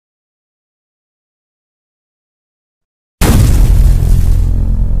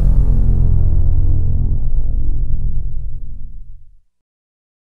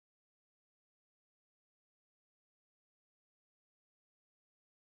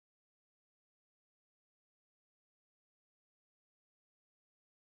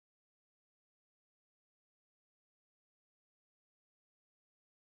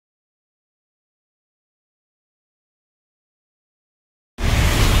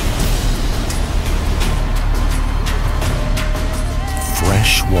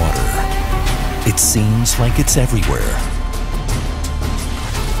fresh water. It seems like it's everywhere.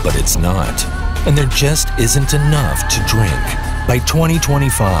 But it's not. And there just isn't enough to drink. By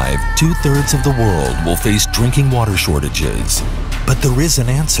 2025, 2/3 of the world will face drinking water shortages. But there is an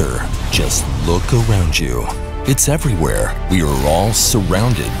answer. Just look around you. It's everywhere. We are all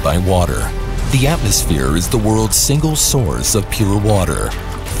surrounded by water. The atmosphere is the world's single source of pure water.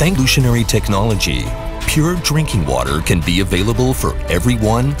 Thanks to evolutionary technology, pure drinking water can be available for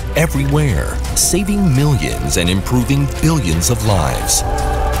everyone, everywhere, saving millions and improving billions of lives.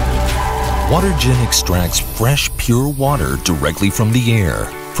 WaterGen extracts fresh, pure water directly from the air,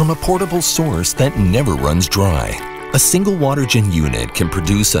 from a portable source that never runs dry. A single WaterGen unit can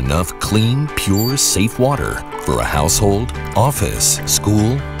produce enough clean, pure, safe water for a household, office,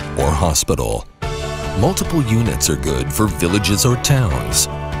 school, or hospital. Multiple units are good for villages or towns.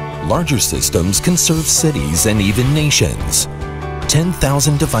 Larger systems can serve cities and even nations.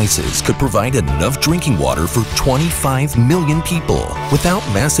 10,000 devices could provide enough drinking water for 25 million people without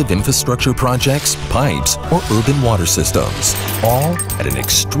massive infrastructure projects, pipes, or urban water systems, all at an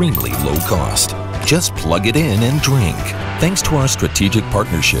extremely low cost. Just plug it in and drink. Thanks to our strategic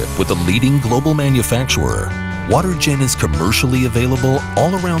partnership with a leading global manufacturer, WaterGen is commercially available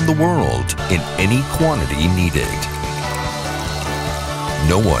all around the world in any quantity needed.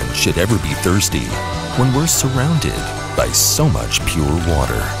 No one should ever be thirsty when we're surrounded by so much pure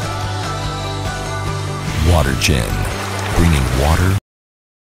water. WaterGen, bringing water